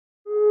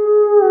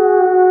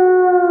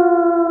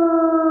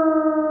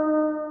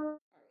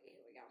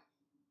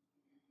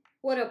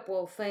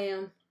Wolf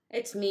fam?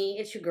 It's me,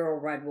 it's your girl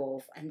Red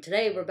Wolf, and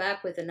today we're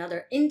back with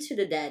another Into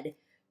the Dead,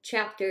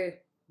 chapter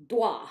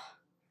 2.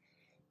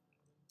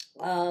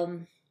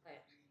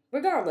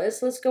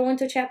 Regardless, let's go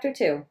into chapter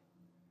 2.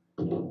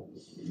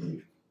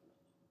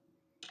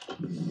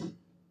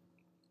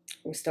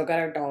 We still got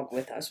our dog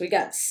with us. We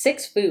got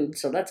 6 food,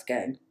 so that's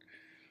good.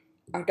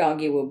 Our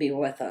doggy will be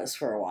with us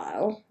for a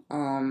while.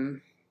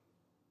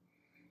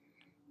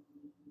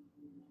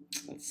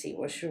 Let's see,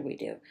 what should we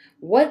do?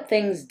 What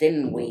things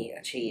didn't we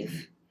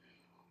achieve?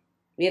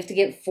 We have to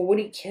get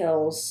 40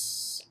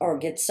 kills, or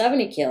get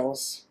 70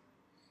 kills,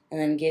 and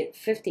then get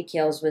 50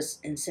 kills with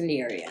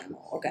incendiary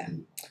ammo. Okay,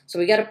 so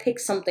we gotta pick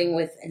something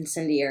with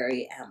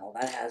incendiary ammo.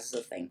 That has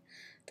the thing.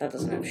 That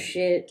doesn't have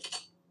shit.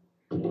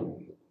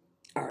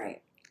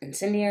 Alright,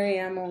 incendiary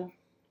ammo.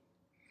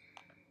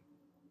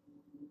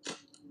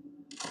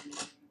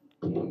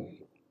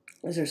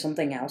 Is there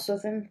something else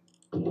with him?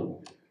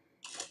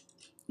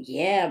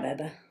 Yeah,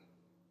 baby.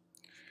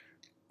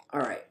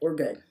 Alright, we're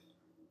good.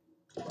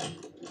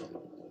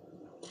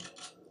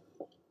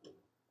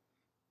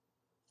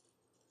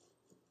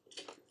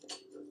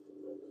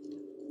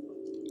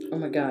 Oh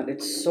my god,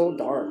 it's so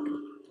dark.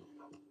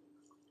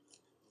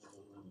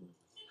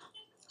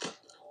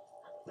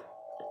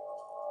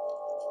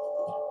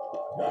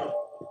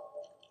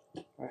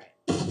 Alright.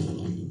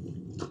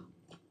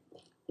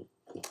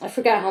 I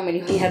forgot how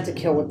many we had to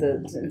kill with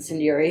the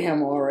incendiary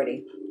ammo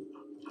already.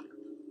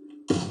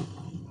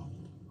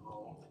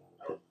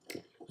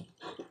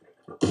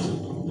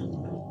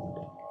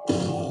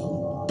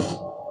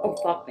 Oh,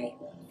 fuck me.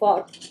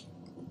 Fuck.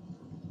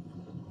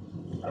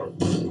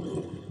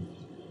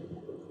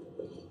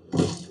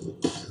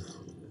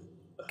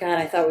 God,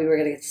 I thought we were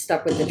gonna get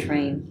stuck with the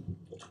train.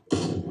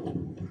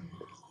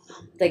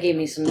 That gave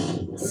me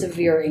some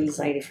severe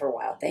anxiety for a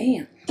while.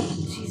 Damn.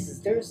 Jesus,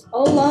 there's a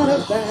lot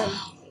of them.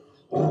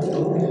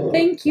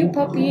 Thank you,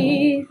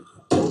 puppy.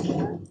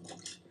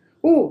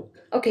 Ooh,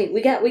 okay,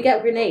 we got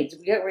grenades.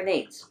 We got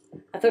grenades.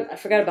 I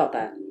forgot about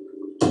that.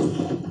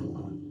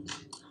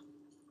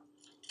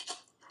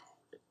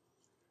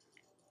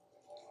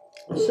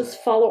 Let's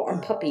just follow our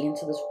puppy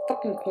into this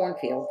fucking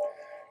cornfield.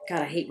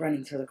 God, I hate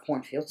running through the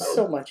cornfield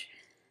so much.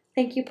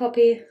 Thank you,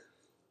 puppy.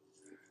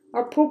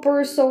 Our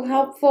pooper is so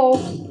helpful.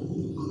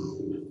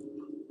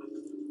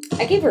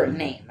 I gave her a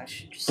name. I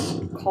should just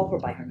call her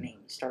by her name.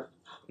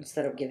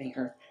 Instead of giving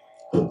her...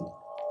 Oh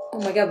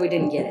my god, we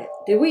didn't get it.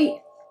 Did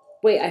we?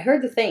 Wait, I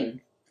heard the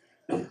thing.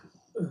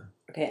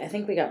 Okay, I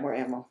think we got more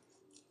ammo.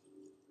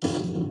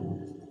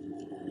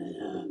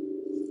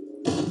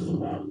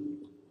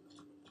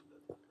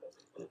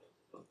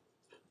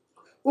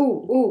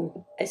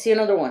 Ooh, I see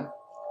another one.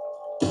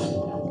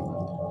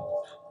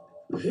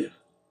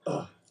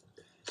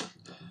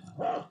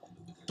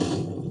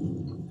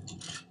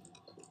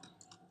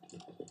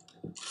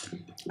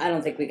 I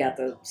don't think we got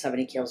the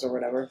 70 kills or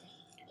whatever.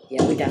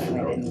 Yeah, we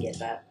definitely didn't get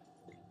that.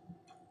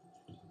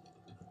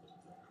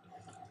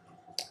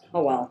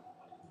 Oh well.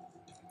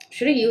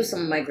 Should have used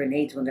some of my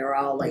grenades when they were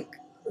all, like,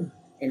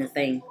 in a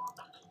thing.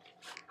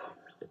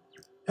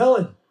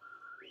 Helen!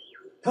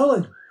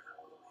 Helen!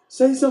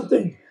 Say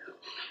something!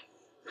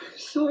 I'm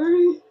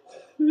sorry.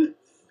 I'm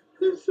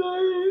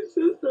sorry. I'm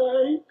so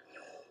sorry.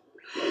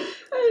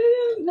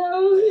 I didn't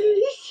know.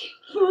 He's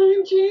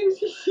fine,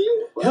 James. You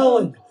seem fine.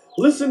 Helen!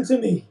 Listen to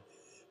me!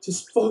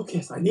 Just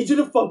focus. I need you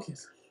to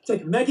focus.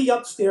 Take Maggie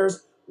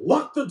upstairs.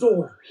 Lock the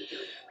door.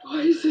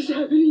 Why is this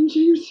happening,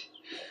 James?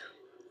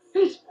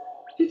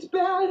 It's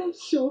bad.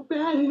 It's so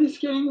bad, and it's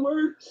getting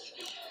worse.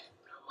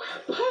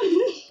 We're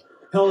punished.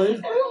 Helen?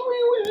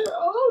 Everywhere,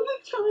 all the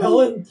time.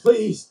 Helen,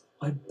 please.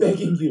 I'm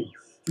begging you.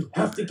 You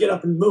have to get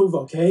up and move,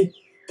 okay?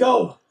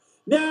 Go!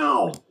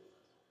 Now!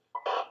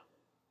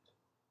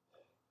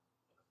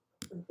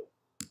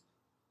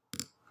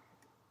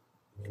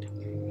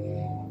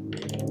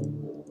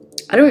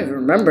 I don't even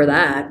remember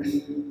that.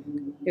 Even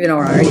though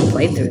I already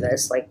played through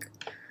this. Like,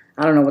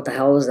 I don't know what the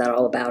hell was that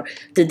all about.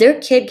 Did their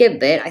kid get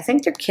bit? I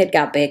think their kid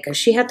got bit because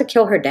she had to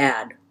kill her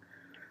dad.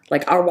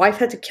 Like, our wife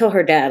had to kill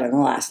her dad in the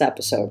last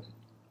episode.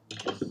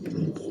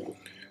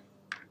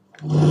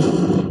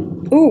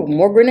 Ooh,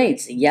 more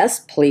grenades.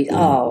 Yes, please.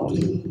 Oh,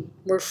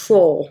 we're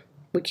full.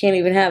 We can't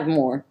even have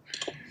more.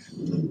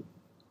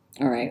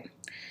 Alright.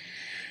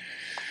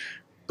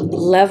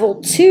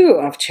 Level 2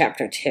 of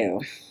Chapter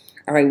 2.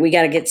 Alright, we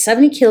gotta get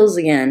 70 kills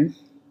again.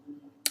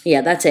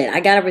 Yeah, that's it.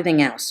 I got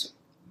everything else.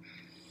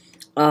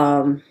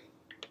 Alright,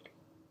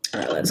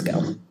 let's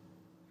go.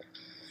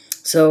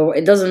 So,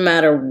 it doesn't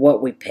matter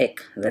what we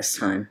pick this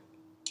time.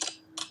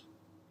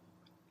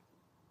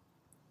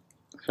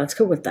 Let's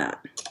go with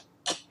that.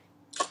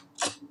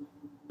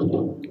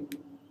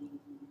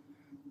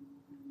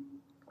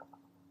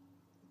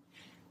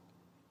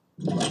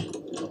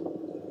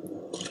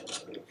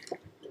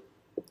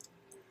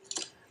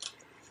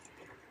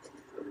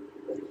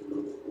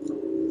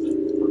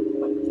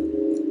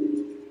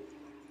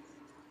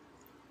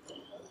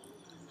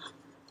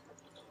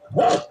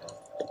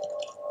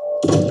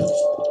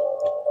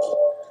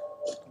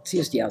 Let's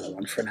use the other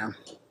one for now.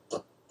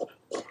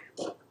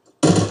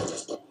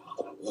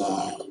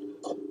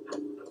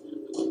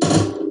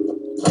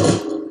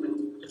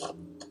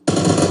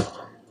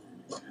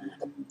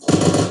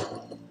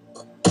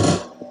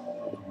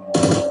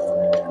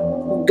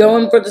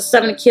 going for the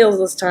 70 kills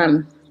this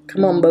time.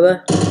 Come on,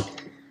 Bubba.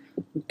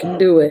 You can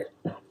do it.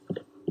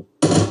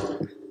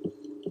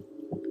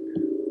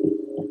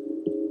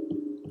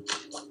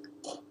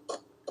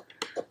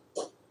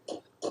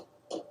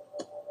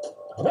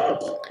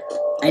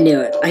 I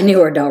knew it. I knew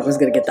our dog was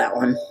gonna get that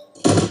one.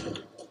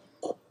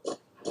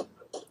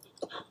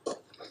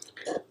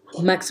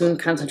 Maximum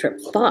concentrate.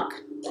 Fuck.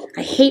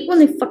 I hate when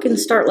they fucking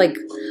start like...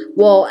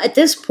 Well, at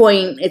this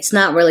point, it's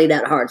not really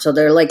that hard. So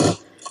they're like...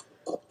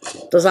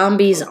 The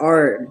zombies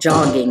are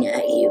jogging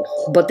at you.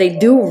 But they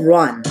do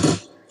run.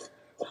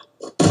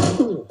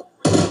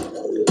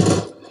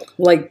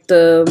 Like,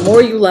 the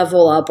more you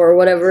level up or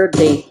whatever,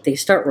 they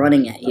start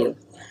running at you.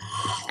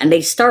 And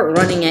they start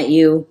running at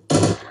you,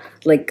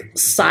 like,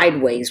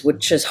 sideways,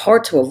 which is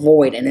hard to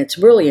avoid, and it's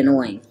really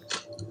annoying.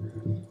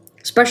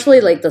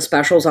 Especially, like, the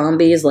special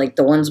zombies, like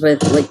the ones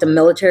with, like, the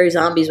military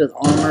zombies with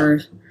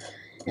armor.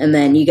 And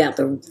then you got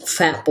the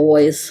fat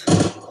boys.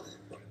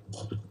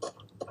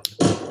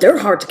 They're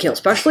hard to kill,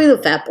 especially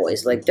the fat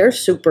boys. Like, they're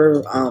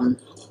super,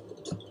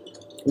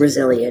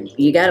 resilient.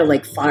 You gotta,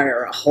 like,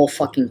 fire a whole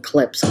fucking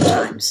clip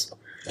sometimes.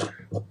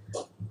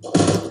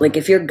 Like,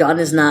 if your gun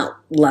is not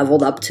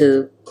leveled up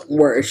to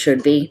where it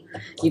should be,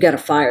 you gotta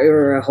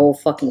fire a whole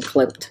fucking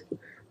clip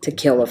to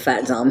kill the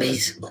fat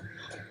zombies.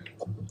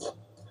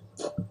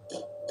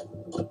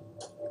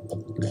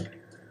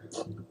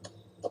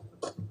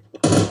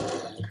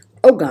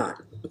 Oh god.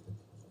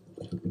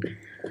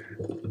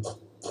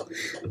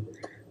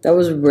 That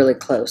was really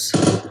close.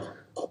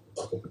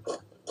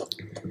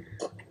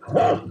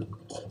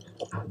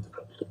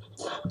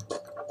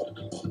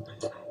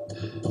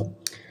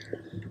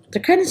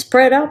 They're kind of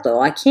spread out,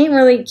 though. I can't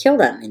really kill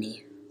that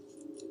many.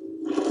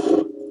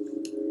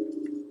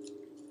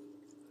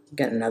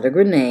 Got another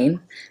grenade.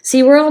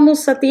 See, we're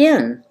almost at the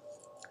end.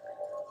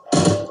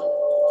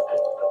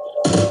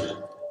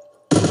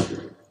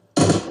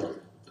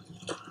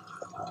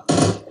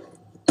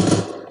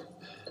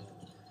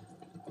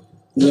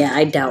 Yeah,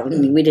 I doubt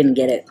we didn't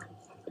get it.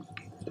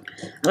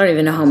 I don't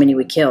even know how many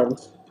we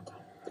killed.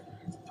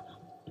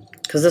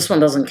 Because this one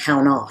doesn't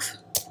count off.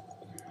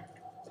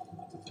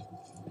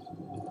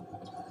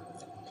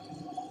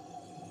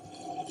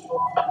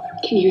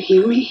 Can you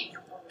hear me?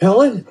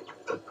 Helen?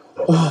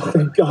 Oh,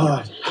 thank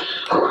God.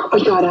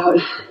 We got out.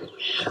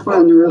 We're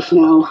on the roof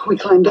now. We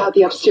climbed out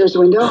the upstairs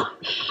window.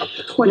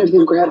 One of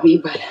them grabbed me,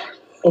 but...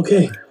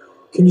 Okay.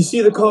 Can you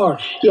see the car?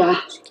 Yeah.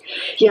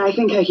 Yeah, I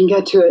think I can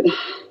get to it.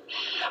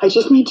 I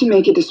just need to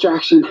make a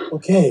distraction.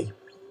 Okay.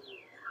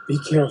 Be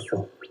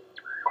careful.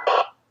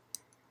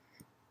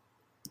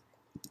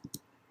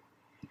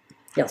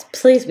 Yes,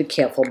 please be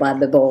careful,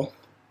 Bobby Bull.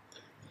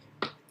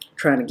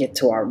 Trying to get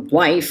to our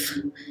wife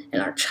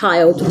and our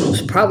child,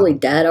 who's probably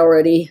dead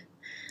already.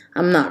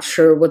 I'm not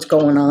sure what's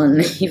going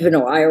on, even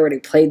though I already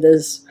played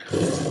this.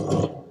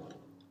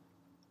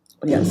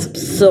 We got some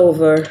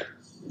silver.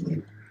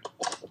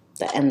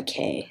 The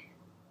MK.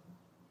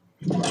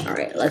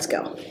 Alright, let's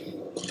go.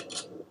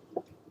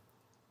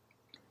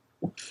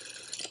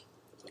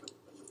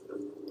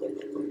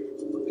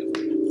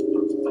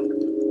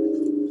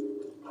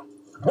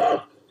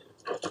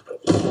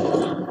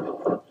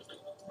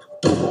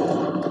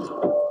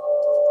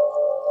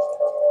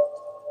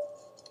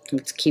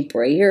 Let's keep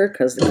right here,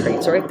 because the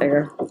crate's right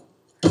there.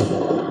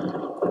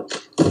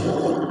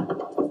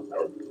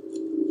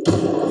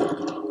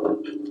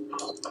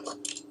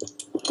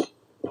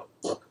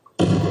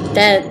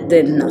 That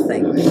did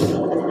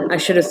nothing. I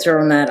should have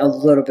thrown that a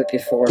little bit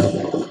before.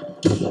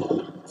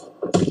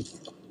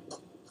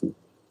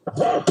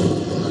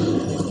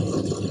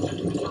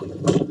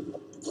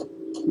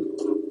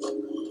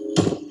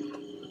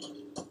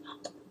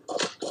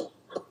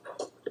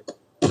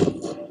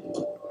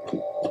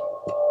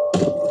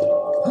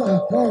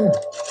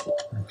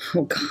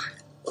 Oh god.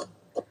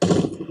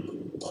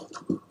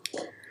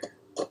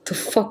 What the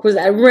fuck was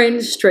that? I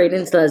ran straight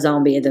into that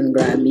zombie and didn't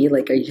grab me.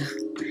 Like, are you...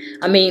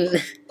 I mean,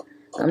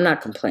 I'm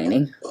not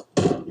complaining.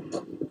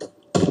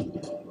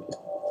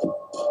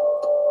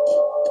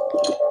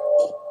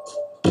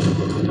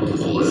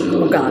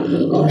 Oh god.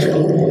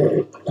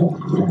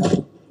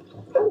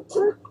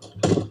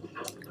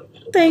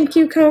 Thank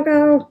you,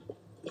 Coco.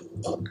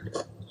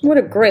 What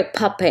a great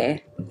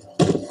puppy.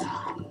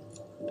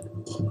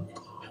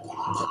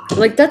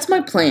 Like, that's my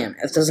plan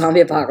if the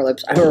zombie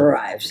apocalypse ever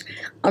arrives.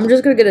 I'm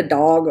just gonna get a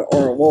dog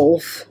or a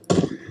wolf.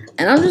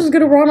 And I'm just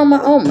gonna run on my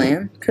own,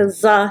 man.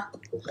 Because,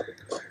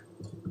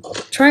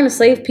 trying to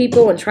save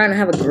people and trying to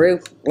have a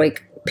group,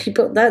 like,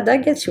 people, that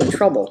gets you in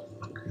trouble.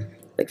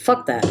 Like,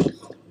 fuck that.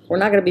 We're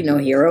not gonna be no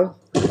hero.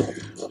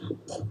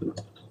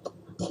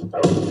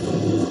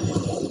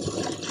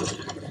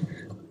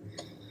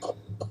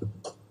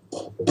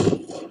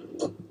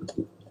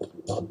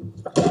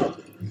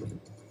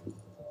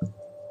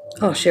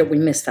 Oh shit, we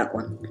missed that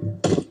one.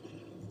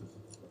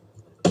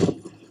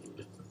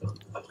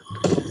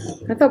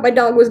 I thought my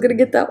dog was gonna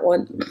get that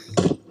one.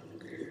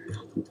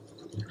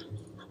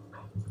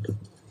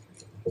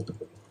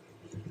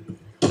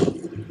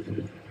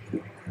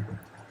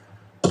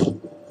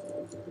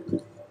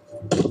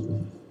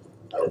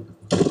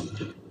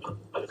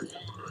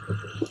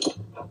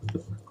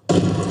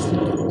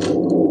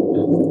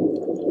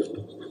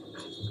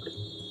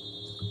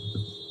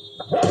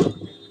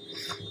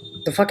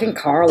 the fucking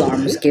car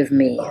alarms give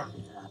me...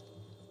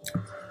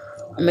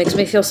 It makes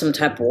me feel some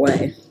type of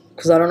way.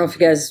 Because I don't know if you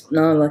guys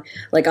know,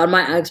 like on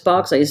my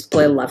Xbox, I used to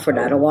play Left 4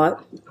 Dead a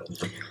lot.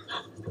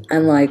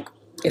 And like,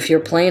 if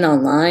you're playing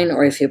online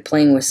or if you're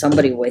playing with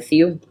somebody with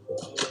you,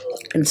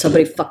 and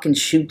somebody fucking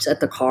shoots at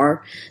the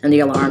car and the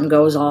alarm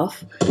goes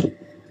off,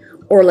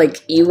 or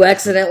like you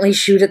accidentally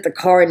shoot at the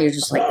car and you're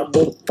just like,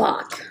 well,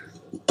 fuck.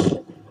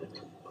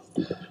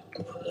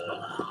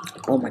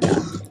 Oh my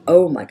god.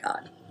 Oh my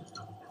god.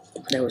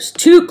 That was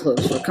too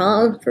close for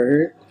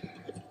comfort.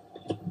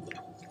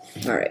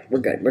 Alright, we're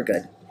good, we're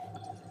good.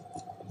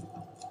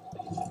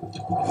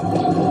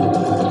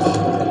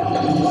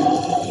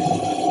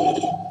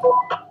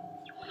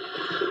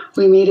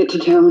 We made it to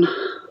town.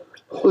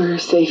 We're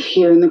safe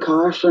here in the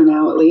car for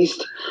now, at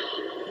least.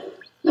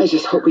 I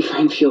just hope we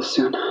find fuel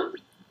soon. I'm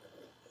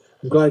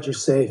glad you're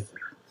safe.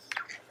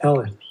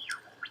 Helen,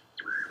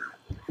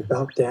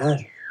 about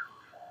Dad,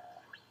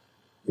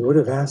 he would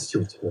have asked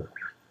you to.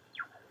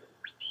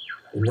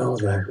 You know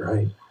that,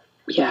 right?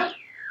 Yeah.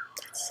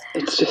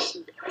 It's just...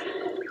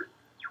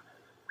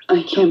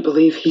 I can't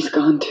believe he's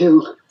gone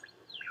too.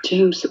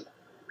 James...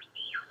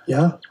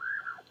 Yeah?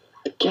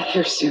 Get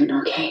here soon,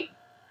 okay?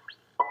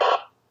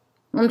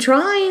 I'm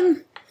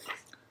trying.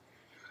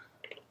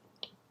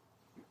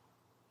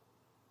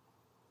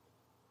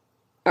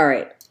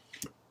 Alright.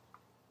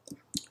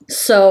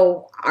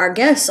 So, I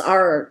guess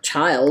our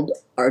child,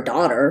 our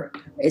daughter,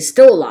 is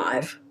still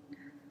alive.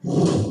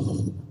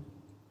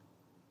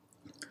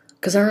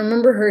 Because I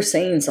remember her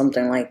saying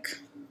something like,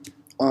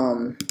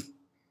 I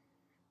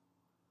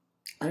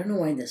don't know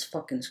why this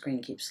fucking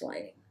screen keeps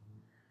sliding.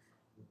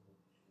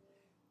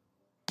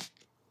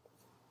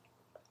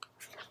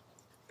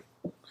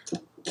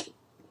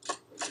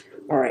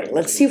 Alright,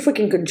 let's see if we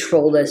can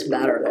control this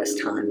better this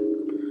time.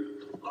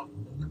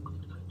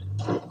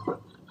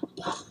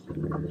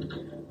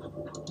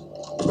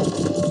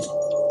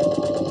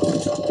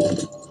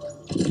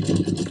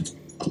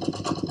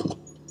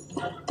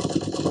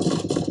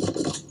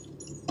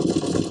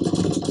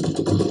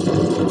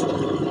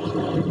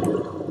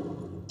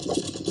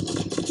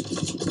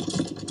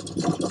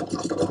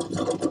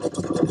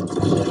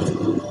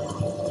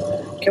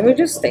 Can we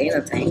just stay in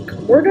a tank?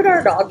 Where did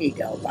our doggy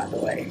go, by the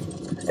way?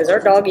 Is our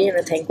doggy in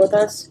a tank with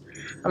us?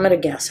 I'm gonna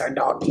guess our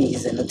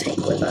doggy's in a tank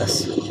with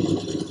us.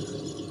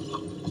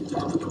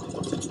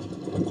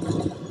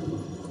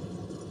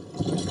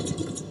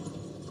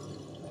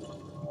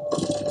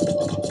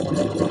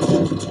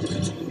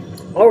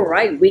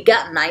 Alright, we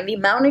got 90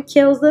 mounted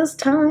kills this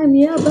time.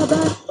 Yeah,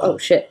 bye-bye. Oh,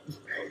 shit.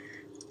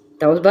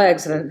 That was by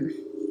accident.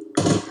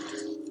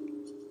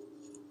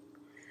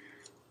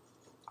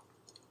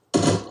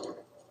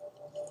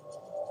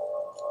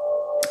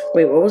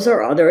 Wait, what was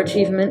our other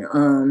achievement?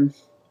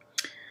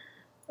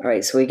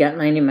 Alright, so we got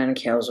 90 mounted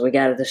kills. We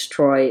gotta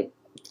destroy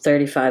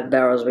 35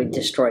 barrels. We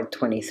destroyed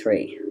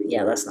 23.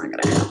 Yeah, that's not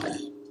gonna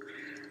happen.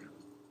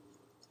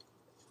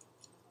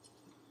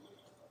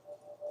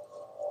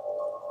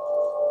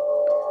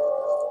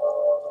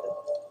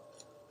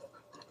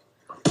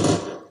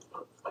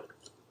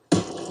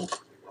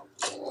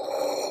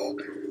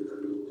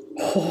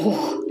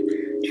 Oh,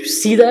 did you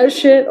see that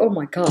shit? Oh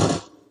my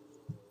god.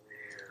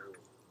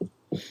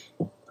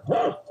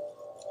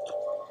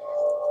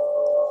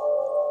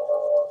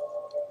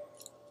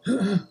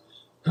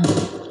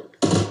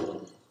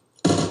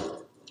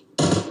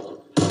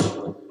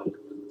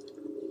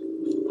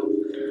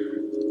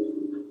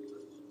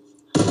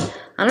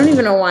 I don't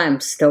even know why I'm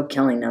still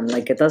killing them.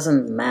 Like, it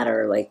doesn't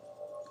matter. Like,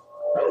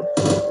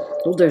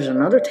 oh, there's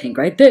another tank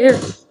right there.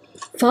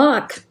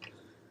 Fuck.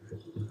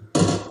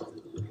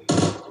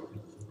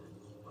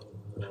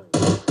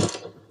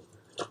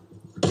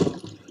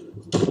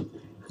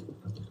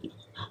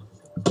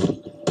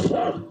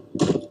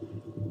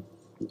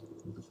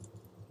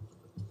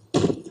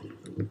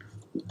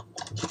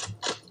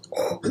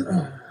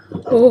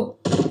 Oh.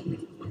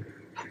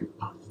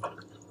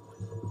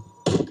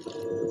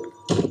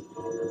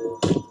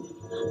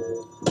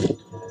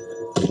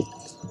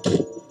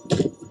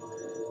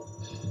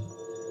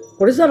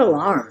 What is that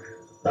alarm?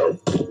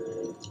 What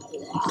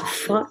the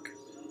fuck?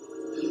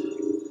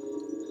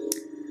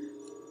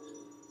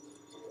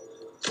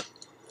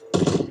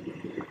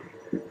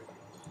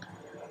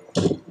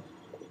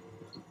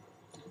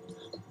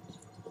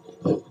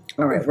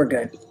 Alright, we're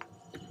good.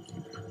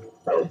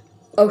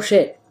 Oh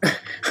shit.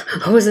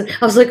 I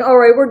was like,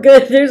 alright, we're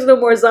good. There's no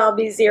more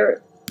zombies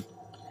here.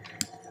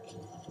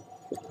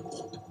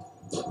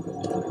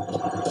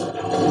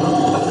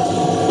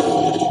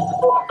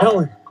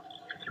 Helen,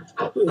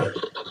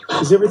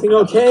 is everything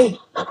okay?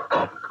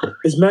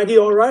 Is Maggie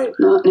all right?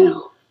 Not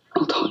now.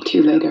 I'll talk to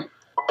you later.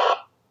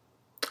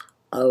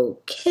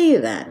 Okay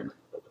then.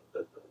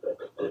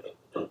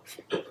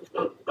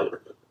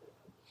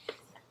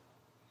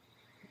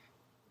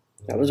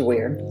 That was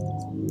weird.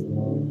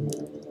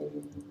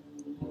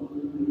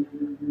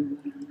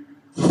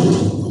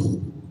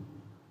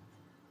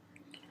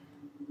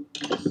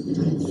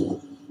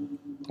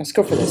 Let's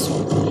go for this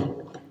one.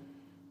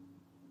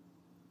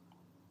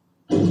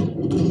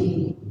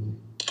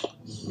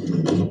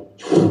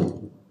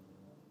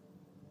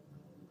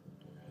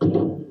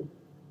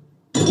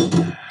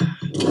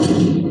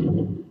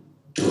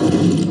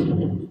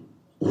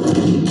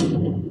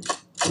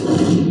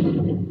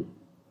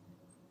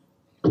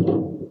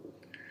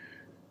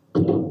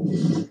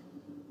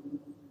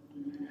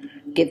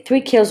 Get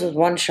 3 kills with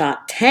 1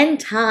 shot 10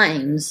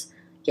 times.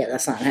 Yeah,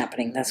 that's not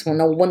happening. That's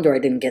no wonder I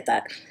didn't get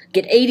that.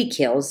 Get 80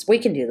 kills. We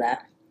can do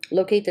that.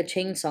 Locate the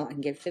chainsaw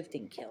and get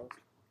 15 kills.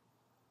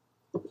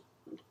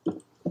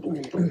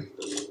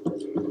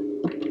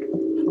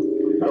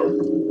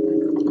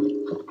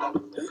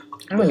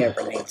 I'm gonna get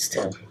grenades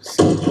too.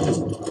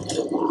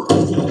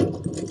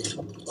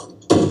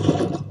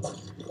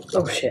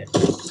 Oh shit.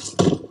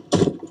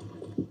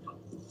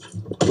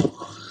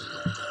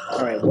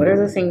 Alright, what are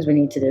the things we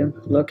need to do?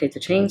 Locate the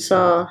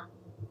chainsaw.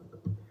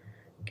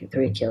 Get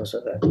 3 kills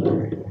with it.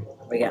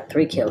 We got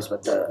 3 kills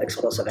with the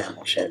explosive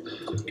ammo shit.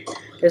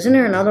 Isn't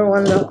there another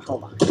one though?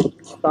 Hold on.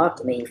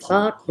 Fuck me.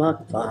 Fuck.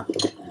 I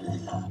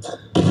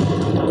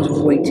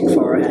was way too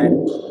far ahead.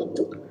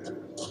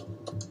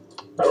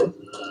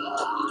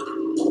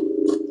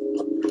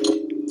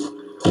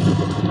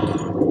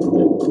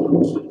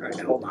 Alright,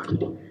 hold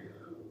on.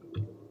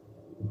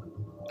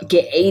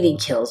 Get 80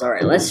 kills.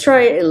 Alright, let's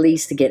try at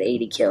least to get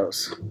 80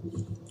 kills.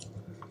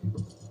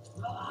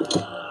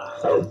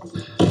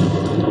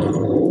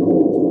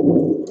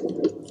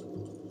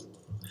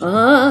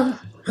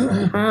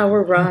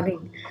 We're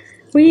running.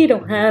 We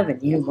don't have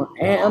any more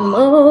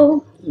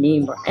ammo.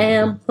 Need more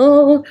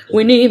ammo.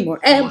 We need more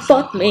ammo.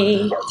 Fuck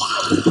me.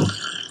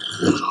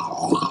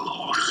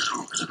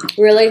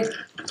 Really?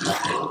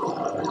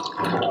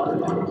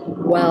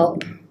 Well,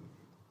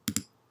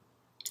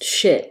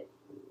 shit.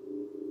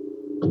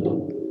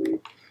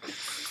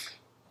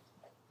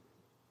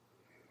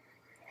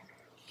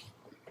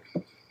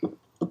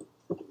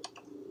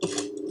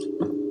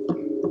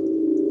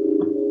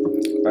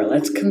 Alright,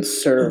 let's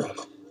conserve.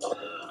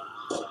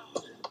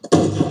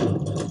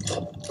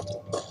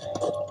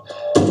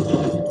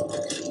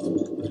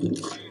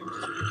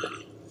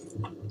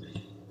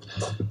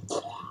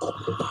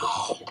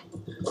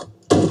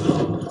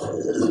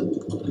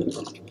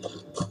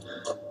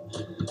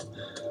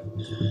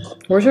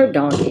 Where's our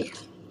donkey?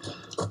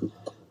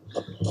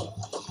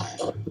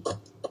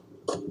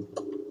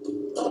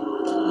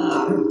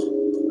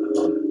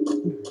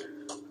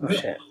 Oh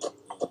shit.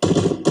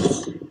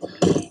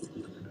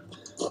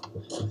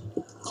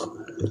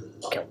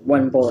 Got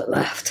 1 bullet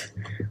left.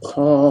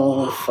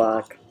 Oh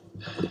fuck.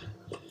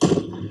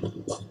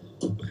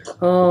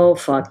 Oh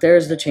fuck,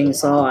 there's the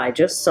chainsaw. I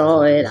just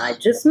saw it. I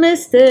just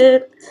missed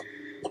it.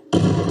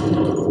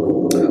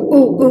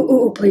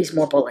 Ooh, please,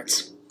 more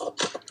bullets.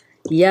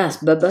 Yes,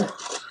 bubba.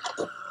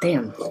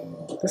 Damn.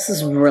 This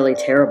is really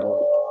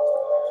terrible.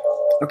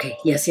 Okay,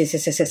 yes.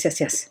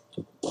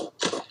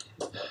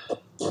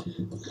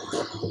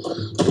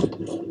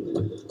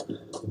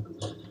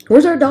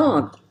 Where's our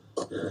dog?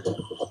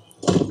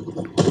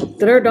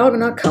 Did our dog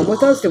not come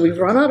with us? Did we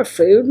run out of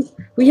food?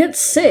 We had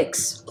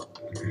 6.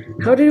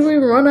 How did we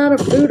run out of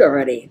food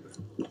already?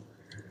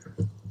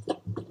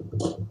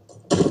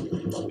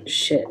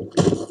 Shit.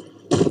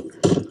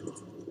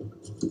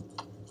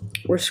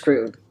 We're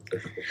screwed.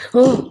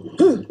 Oh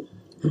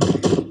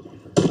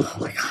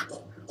my god.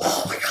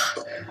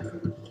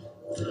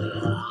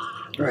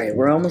 Alright,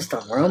 we're almost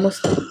done.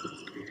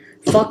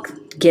 Fuck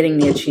getting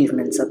the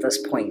achievements at this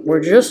point.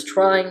 We're just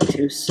trying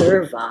to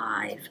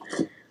survive.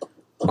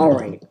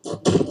 Alright.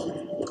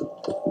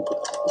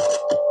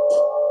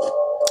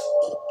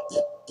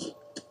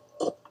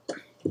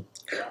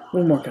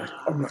 One more gun.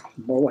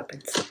 More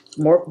weapons.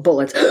 More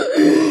bullets.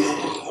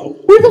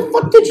 Where the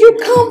fuck did you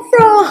come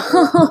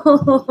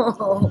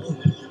from?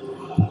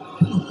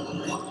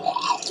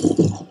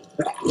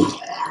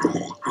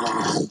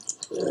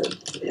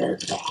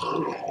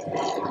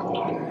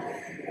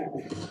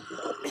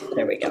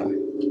 There we go.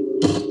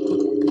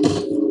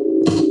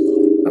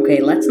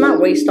 Okay, let's not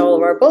waste all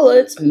of our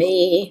bullets.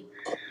 Me.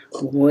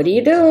 What are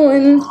you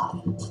doing?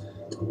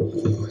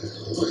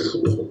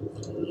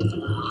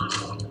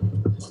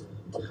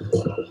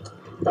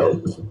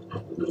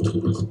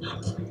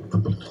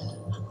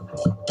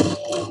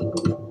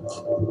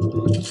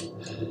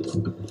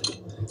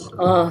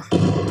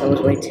 That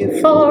was way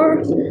too far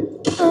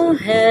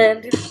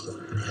ahead.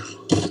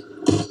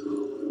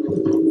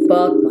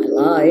 Fuck my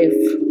life.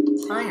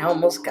 I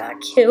almost got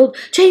killed.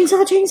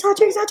 Chainsaw. I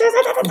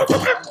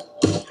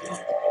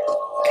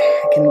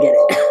couldn't get it.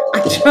 I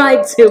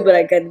tried to, but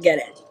I couldn't get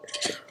it.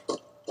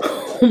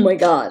 Oh my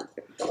god.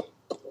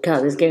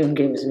 God, this game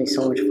gives me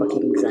so much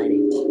fucking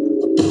anxiety.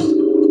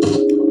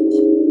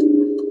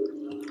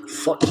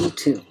 Fuck you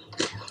too.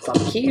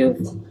 Fuck you.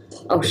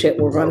 Oh shit,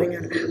 we're running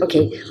out.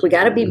 Okay, we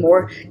gotta be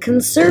more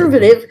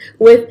conservative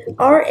with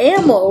our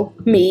ammo,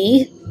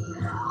 me.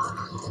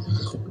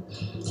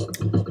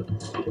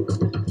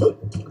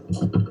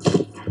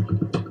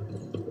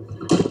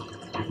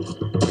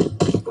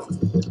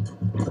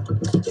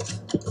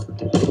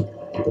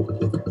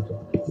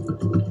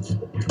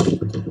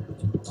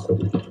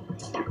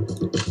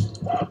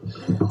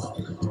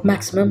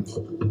 Maximum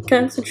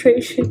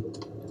concentration.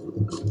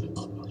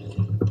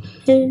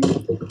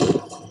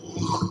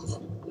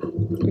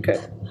 Okay.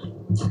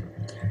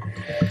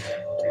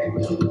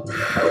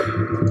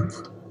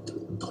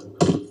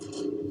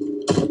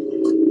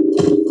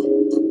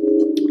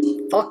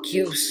 Fuck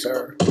you,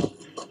 sir.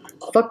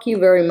 Fuck you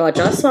very much.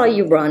 I saw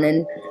you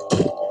running.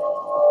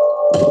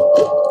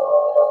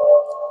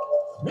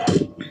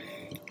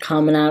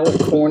 Coming out of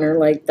a corner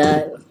like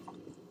that.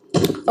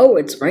 Oh,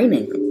 it's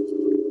raining.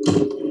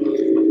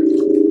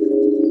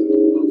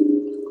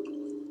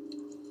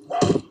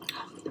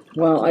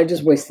 Well, I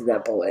just wasted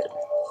that bullet.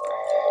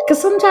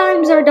 Because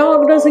sometimes our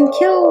dog doesn't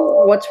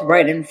kill what's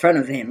right in front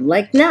of him,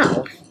 like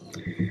now.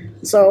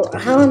 So,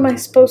 how am I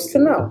supposed to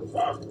know?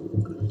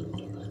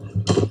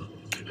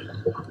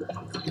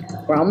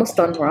 We're almost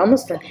done, we're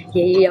almost done.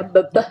 Yeah,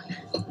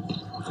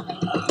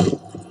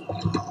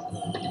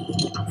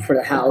 for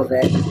the hell of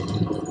it.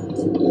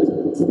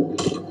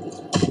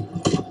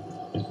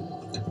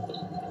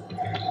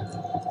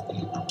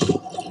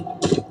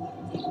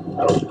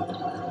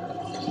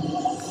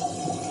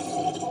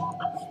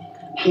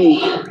 Hey,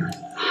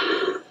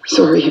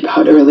 sorry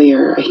about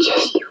earlier.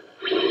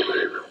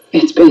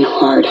 It's been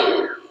hard.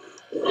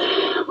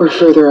 We're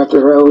further up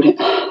the road.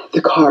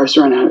 The car's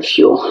run out of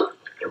fuel.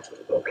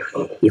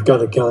 You've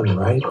got a gun,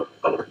 right?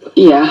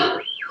 Yeah.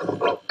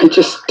 I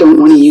just don't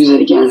want to use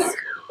it again.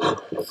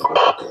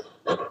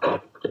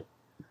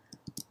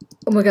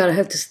 Oh my god, I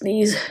have to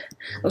sneeze.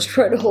 I was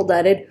trying to hold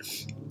that in.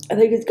 I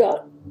think it's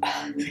got...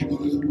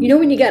 You know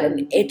when you got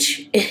an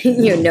itch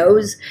in your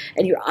nose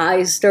and your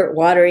eyes start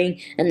watering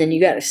and then you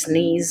gotta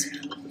sneeze?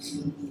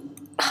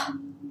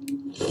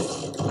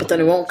 But then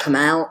it won't come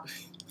out.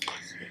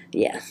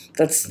 Yeah,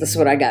 that's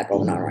what I got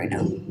going on right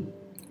now.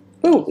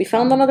 Ooh, we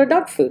found another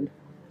dog food.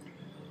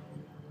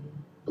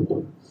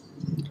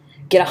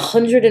 Get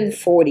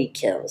 140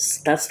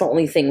 kills. That's the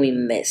only thing we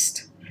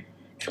missed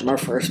from our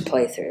first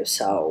playthrough,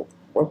 so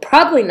we're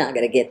probably not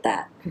gonna get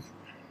that.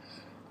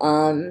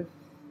 Yeah,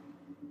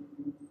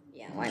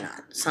 why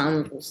not?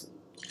 Sounds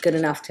good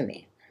enough to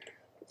me.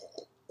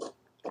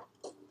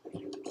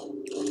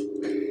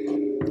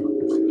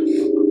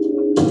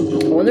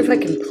 I wonder if I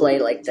can play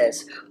like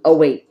this. Oh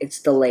wait,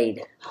 it's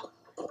delayed.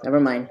 Never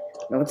mind.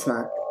 No, it's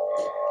not.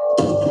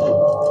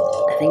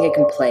 I think I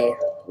can play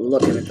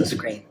looking at the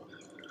screen.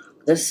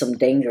 This is some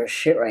dangerous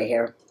shit right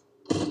here.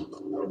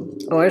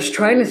 Oh, I was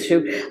trying to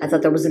shoot. I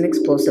thought that was an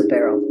explosive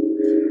barrel.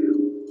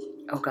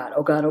 Oh god,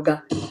 oh god, oh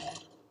god.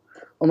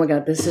 Oh my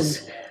god, this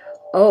is...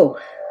 Oh.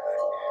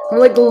 I'm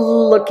like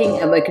looking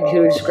at my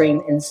computer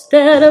screen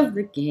instead of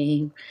the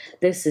game.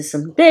 This is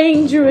some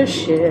dangerous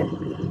shit.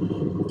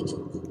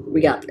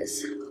 We got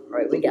this.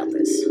 Alright, we got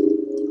this.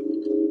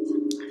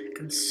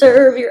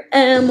 Conserve your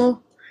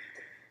ammo.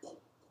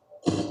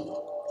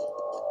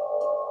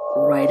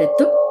 Right at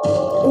the...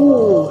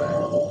 Ooh.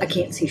 I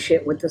can't see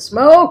shit with the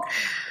smoke.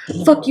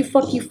 Fuck you,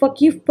 fuck you,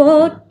 fuck you,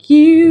 fuck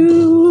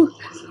you.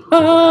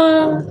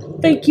 Ah,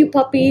 thank you,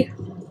 puppy.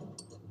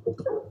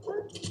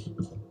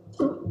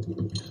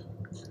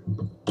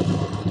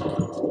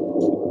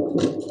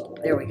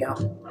 There we go.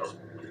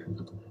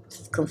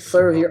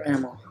 Conserve your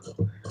ammo.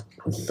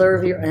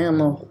 Conserve your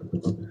ammo.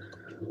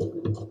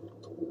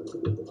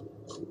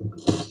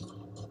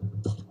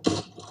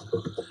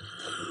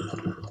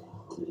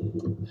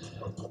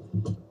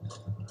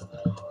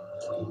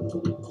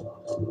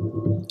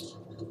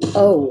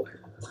 Oh.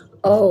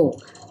 Oh.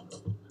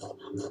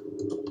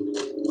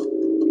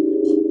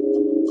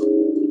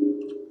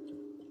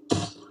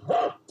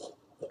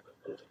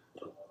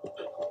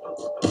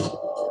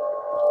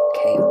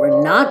 Okay,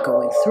 we're not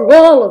going through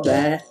all of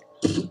that.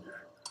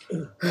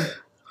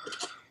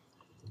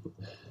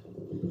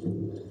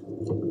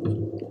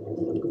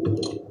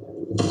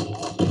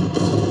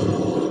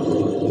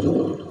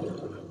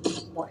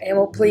 More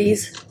ammo,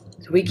 please.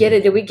 Did we get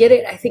it? Did we get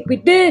it? I think we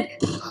did.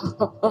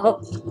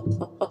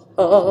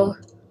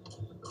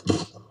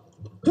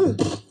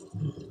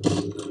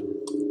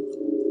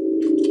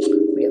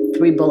 We have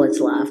 3 bullets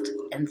left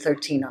and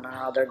 13 on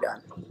our other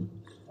gun.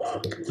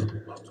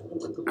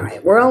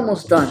 Alright, we're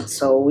almost done,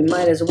 so we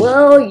might as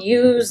well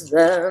use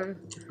them.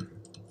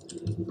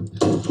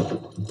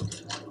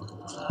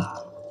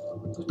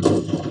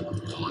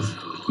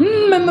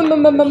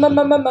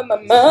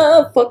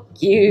 Fuck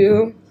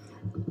you.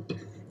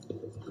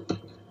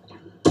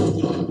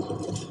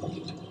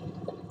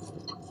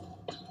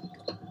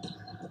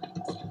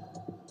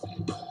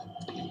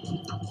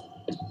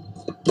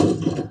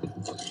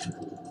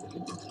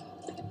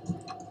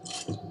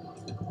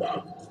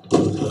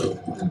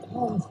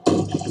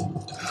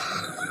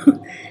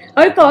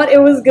 I thought it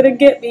was gonna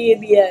get me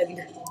in the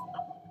end.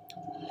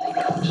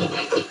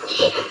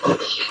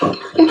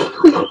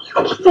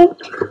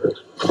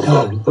 Come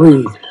on,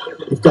 breathe.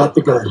 You've got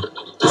the gun.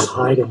 Just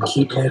hide and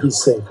keep Maggie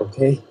safe,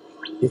 okay?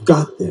 You've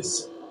got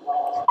this.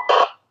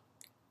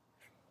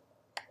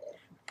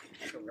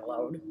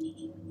 Reload.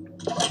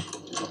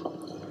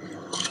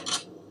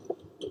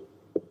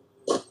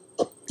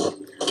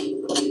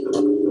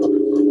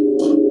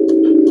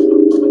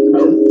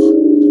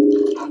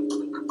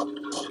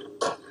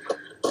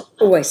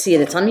 Oh, I see it.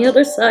 It's on the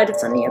other side.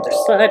 It's on the other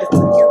side. It's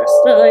on the other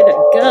side. I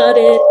got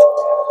it.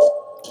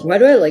 Why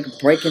do I, like,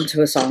 break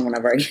into a song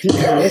whenever I get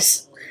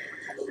nervous?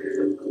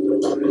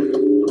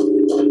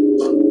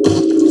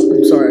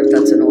 I'm sorry if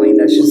that's annoying.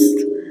 That's just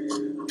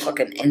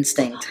fucking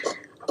instinct.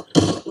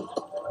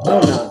 Oh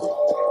no.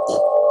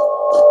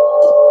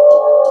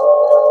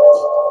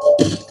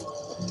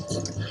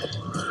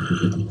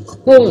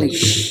 Holy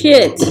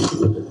shit!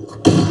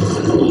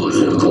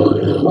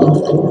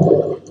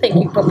 Thank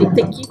you, puppy.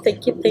 Thank you,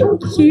 thank you,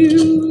 thank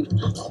you.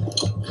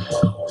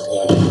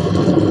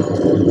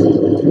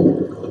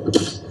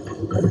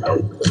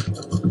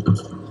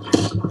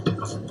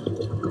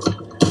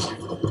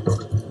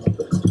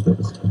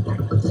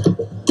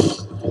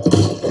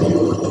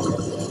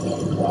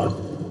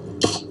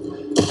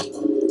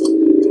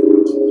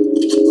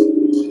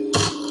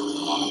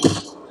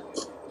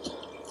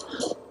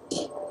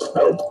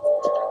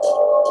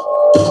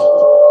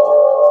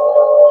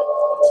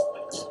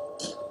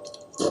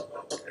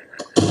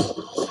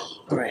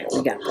 Alright,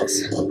 we got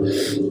this.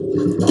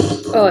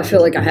 Oh, I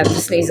feel like I have to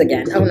sneeze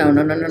again. Oh no,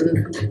 no, no, no,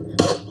 no.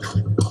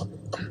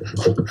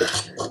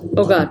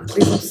 Oh god,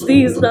 please don't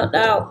sneeze, not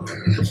now.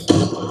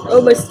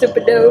 Oh, my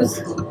stupid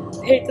nose.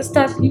 I hate this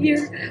time of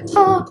year.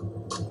 Ah.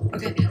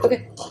 Okay,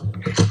 okay.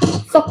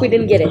 Fuck, we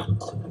didn't get it.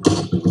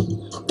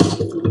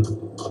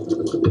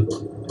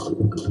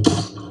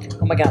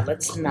 Oh my god,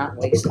 let's not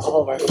waste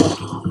all of our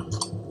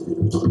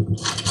fucking...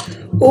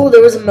 Oh,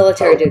 there was a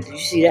military dude. Did you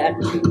see that?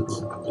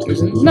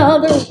 There's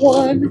another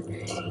one.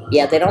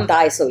 Yeah, they don't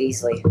die so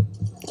easily.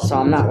 So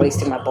I'm not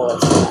wasting my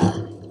bullets for that.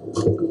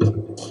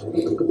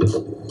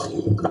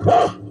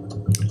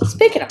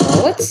 Speaking of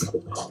bullets,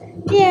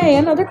 yay,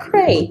 another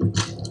crate.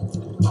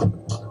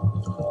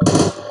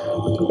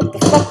 What the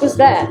fuck was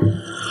that?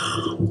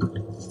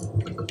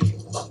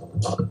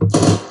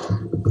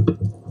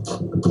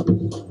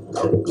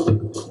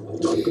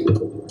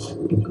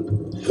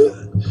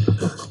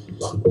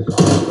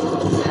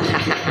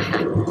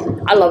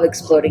 I love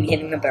exploding,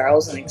 hitting the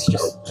barrels, and it's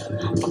just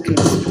fucking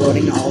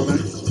exploding all of them.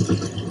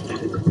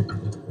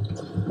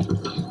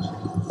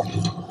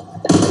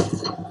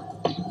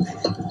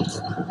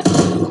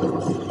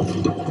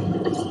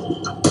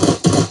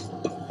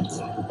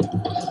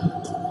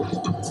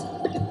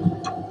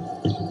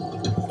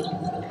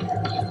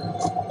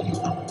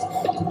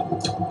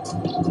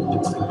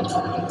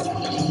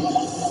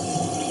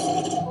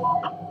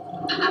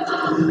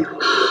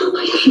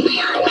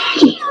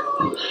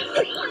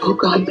 Oh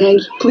God,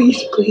 Maggie,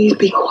 please, please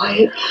be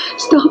quiet.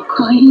 Stop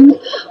crying.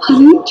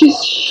 Honey,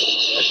 just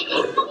shh.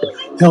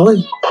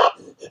 Helen?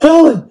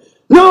 Helen!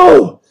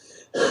 No!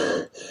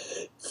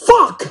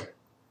 Fuck!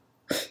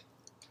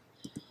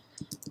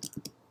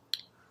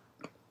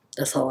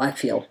 That's how I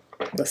feel.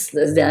 That's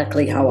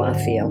exactly how I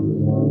feel.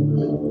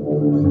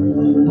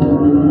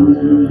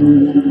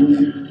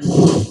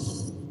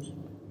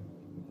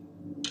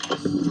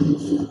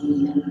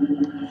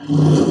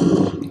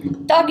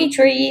 Doggy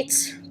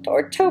treats.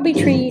 Or Toby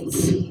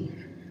treats.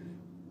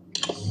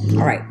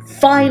 Alright,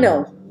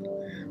 final.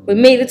 We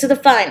made it to the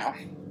final.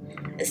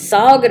 It's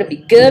all gonna be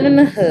good in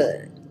the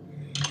hood.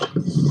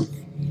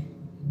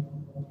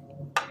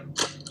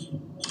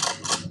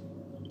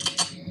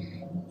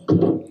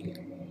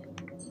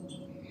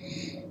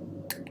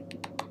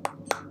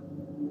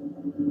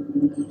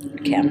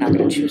 Okay, I'm not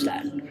gonna choose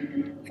that.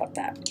 Fuck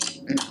that.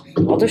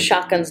 No. All the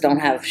shotguns don't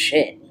have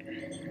shit.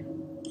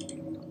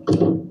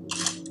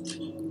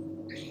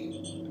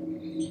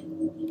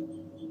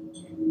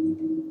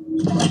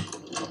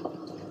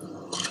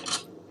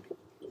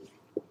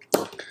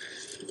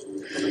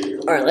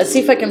 Alright, let's see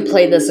if I can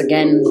play this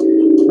again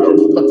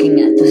looking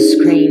at the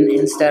screen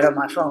instead of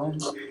my phone.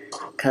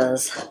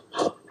 Because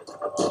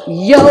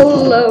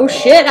YOLO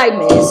shit, I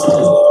missed.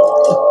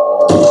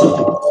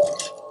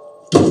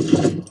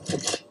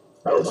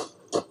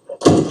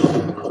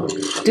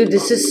 Dude,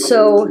 this is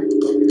so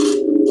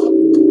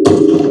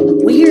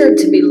weird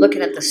to be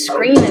looking at the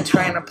screen and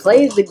trying to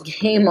play the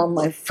game on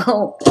my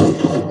phone.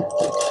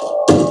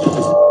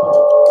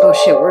 Oh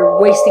shit,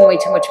 we're wasting way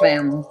too much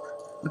ammo.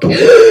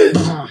 Okay.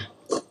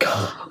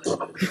 God.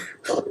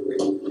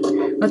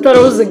 I thought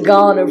it was a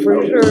goner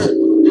for sure.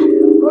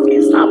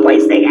 Okay, stop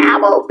wasting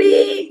ammo,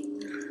 B.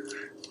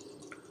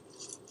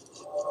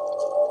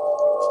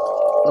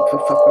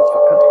 Fuck.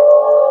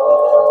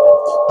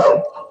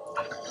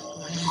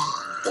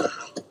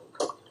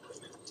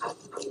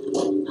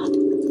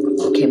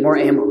 Okay, more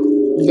ammo.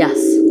 Yes.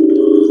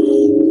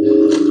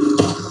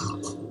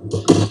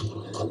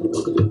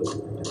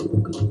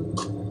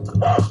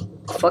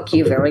 Fuck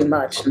you very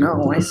much.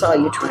 No, I saw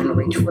you trying to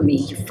reach for me,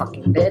 you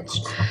fucking bitch.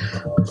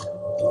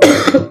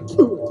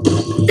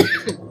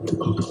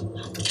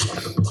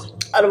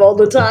 Out of all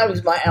the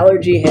times my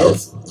allergy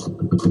hits,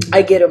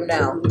 I get them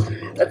now.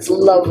 That's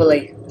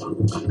lovely.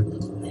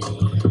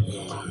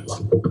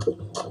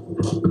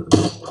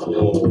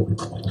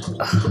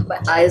 Ugh, my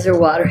eyes are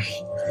watering.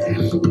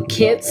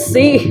 Can't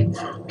see.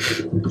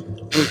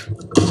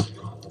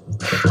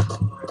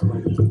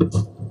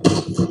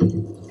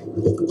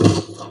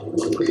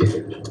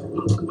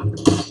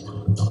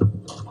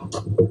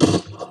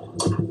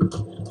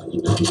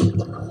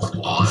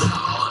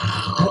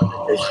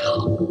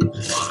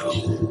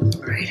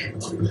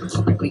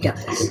 Alright, we got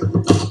this.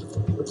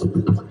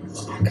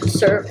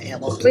 Conserve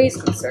ammo, please.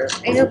 Conserve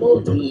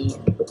ammo, please.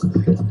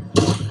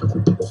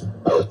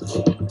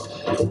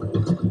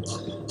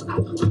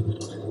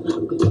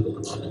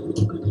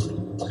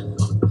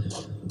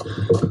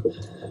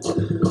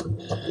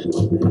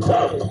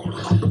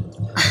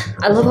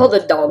 I love how the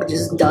dog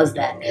just does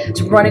that.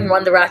 It's running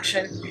one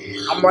direction,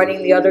 I'm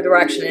running the other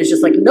direction, and it's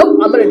just like, nope,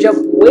 I'm gonna jump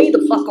way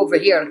the fuck over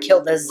here and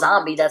kill this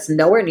zombie that's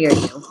nowhere near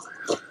you.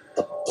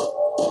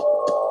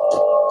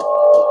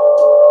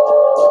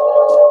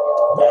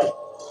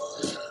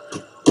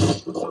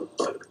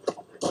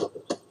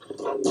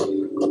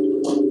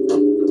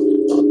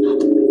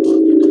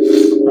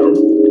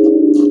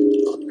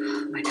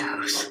 My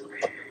nose.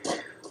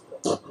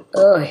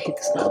 Oh, I hate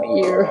this time of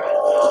year.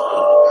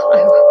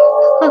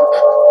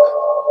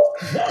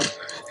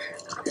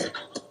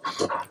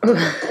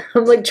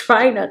 I'm like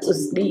trying not to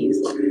sneeze,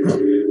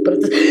 but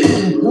at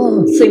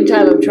the same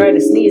time I'm trying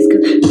to sneeze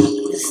because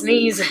the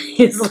sneeze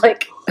is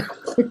like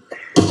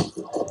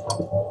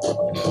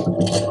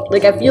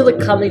I feel it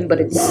coming, but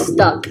it's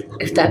stuck,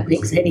 if that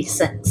makes any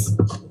sense.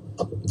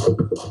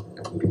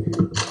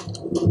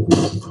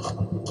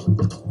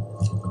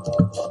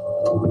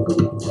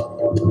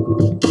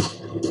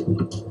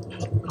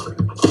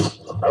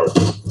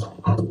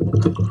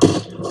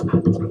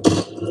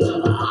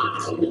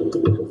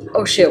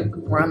 Oh shit,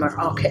 we're on there.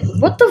 Okay.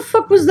 What the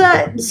fuck was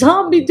that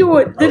zombie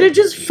doing? Did it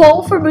just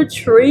fall from a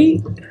tree?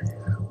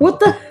 What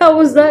the hell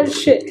was that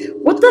shit?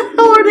 What the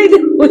hell are they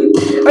doing?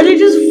 Are they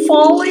just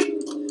falling?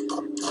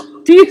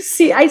 Do you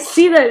see? I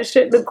see that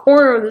shit in the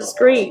corner of the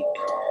screen.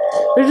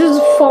 They're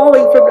just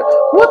falling from the...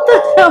 What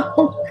the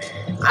hell?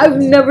 I've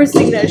never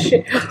seen that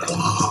shit.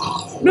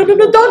 No, no,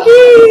 no,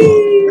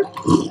 doggy!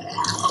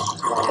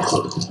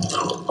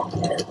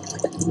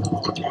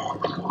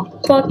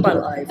 Fuck my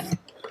life.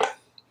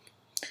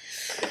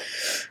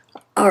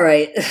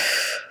 Alright.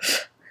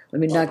 Let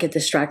me not get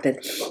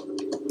distracted.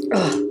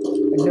 Ugh,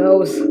 my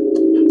nose.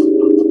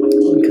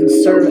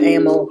 Conserve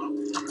ammo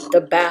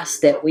the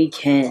best that we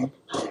can.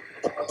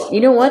 You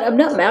know what? I'm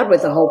not mad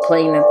with the whole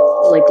playing,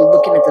 like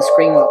looking at the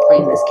screen while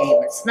playing this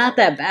game. It's not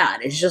that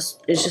bad. It's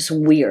just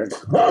weird.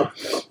 I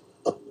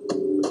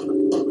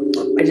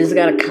just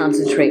gotta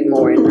concentrate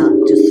more and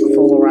not just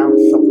fool around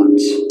so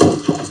much.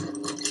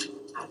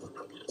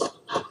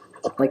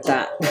 Like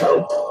that.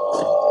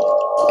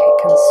 Okay,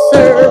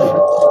 conserve.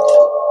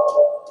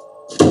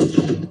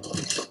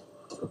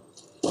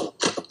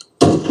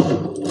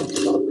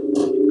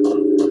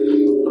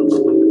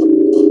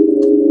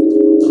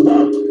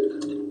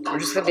 We're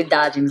just gonna be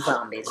dodging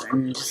zombies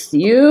and just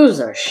use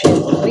our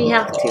shit when we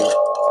have to.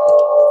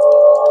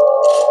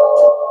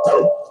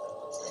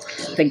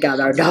 Thank God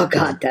our dog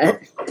got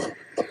that.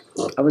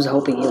 I was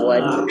hoping he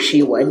would.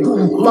 She would.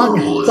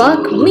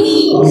 Fuck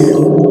me!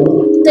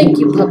 Thank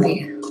you,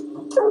 puppy.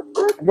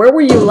 Where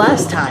were you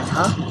last time,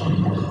 huh?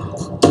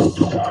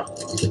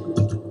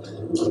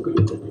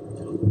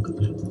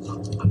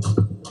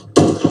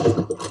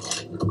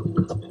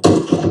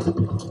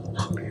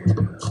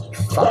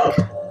 Fuck.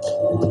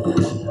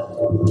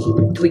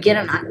 Do we get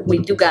a knife? We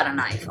do got a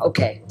knife.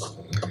 Okay.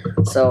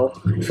 So,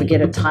 if we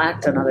get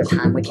attacked another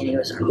time, we can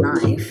use our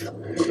knife.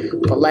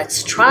 But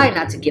let's try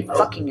not to get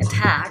fucking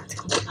attacked.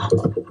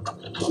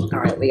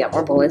 Alright, we got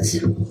more bullets.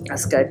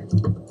 That's good.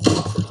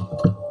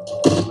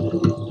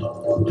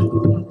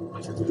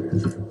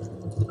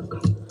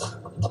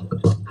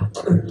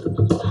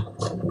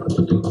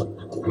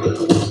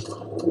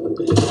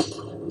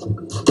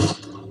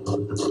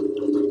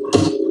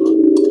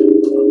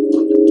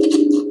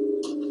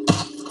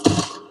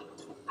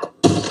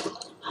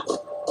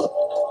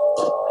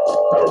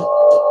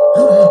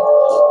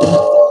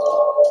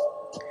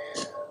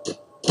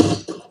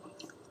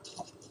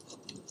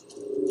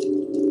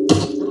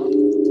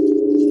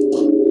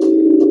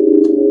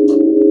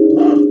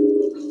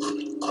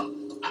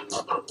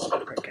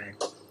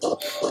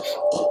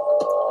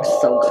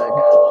 So good.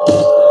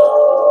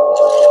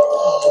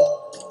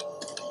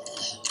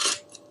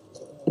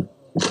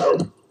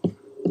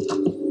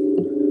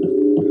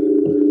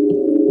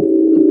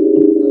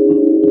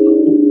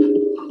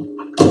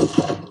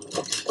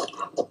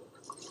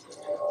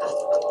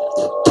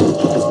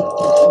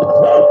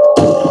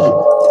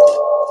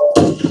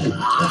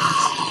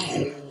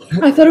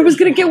 I thought it was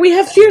gonna get. We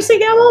have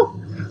piercing ammo.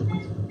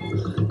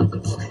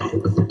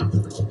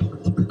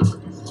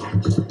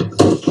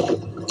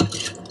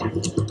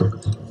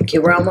 Okay,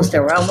 we're almost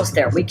there. We're almost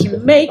there. We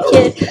can make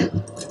it.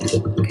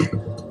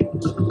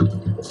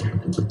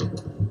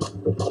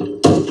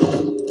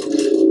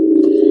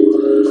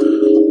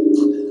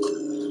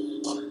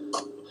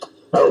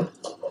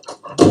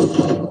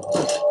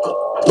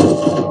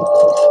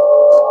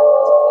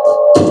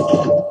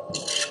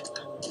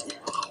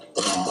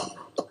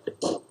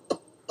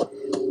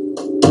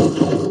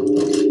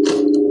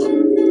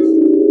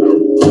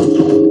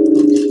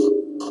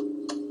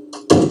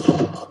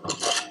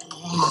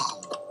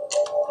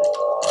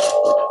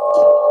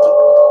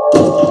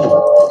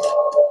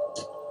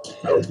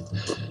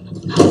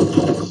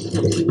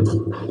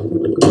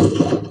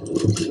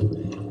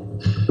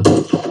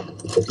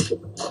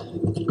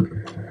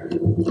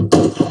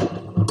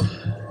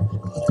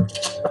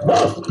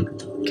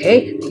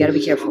 Okay, we gotta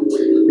be careful.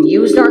 We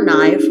used our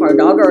knife. Our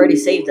dog already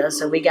saved us,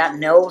 so we got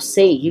no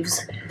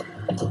saves.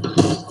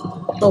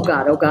 Oh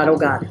god, oh god, oh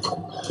god.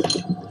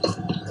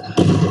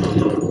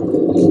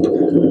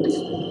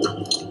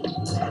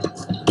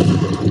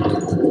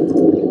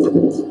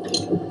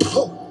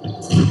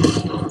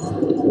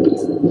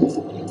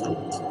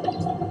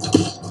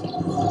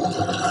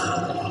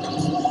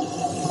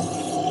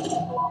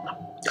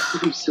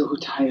 I'm so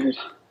tired.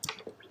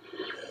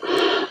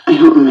 I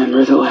don't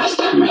remember the last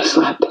time I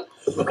slept.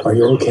 Are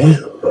you okay?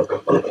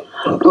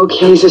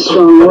 Okay's a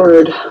strong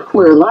word.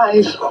 We're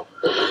alive.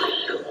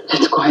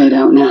 It's quiet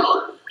out now.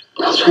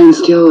 I'll try and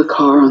steal a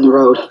car on the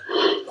road.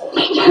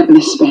 Make that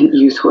misspent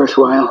youth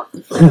worthwhile.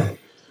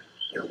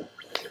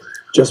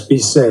 Just be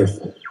safe.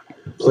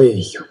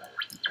 Please.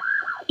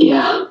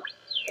 Yeah.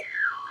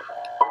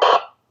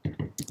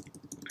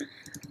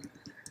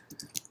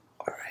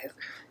 Alright.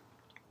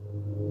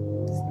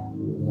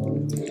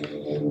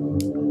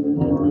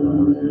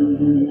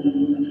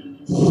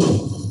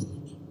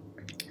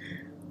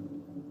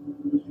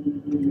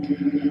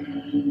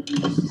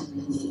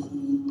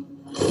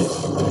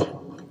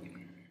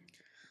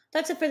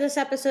 That's it for this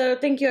episode.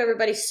 Thank you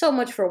everybody so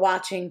much for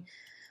watching.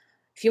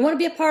 If you want to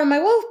be a part of my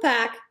wolf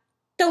pack,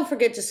 don't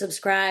forget to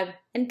subscribe.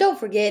 And don't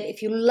forget,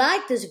 if you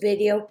like this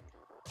video,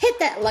 hit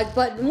that like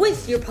button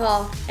with your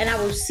paw. And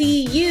I will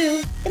see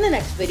you in the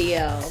next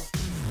video.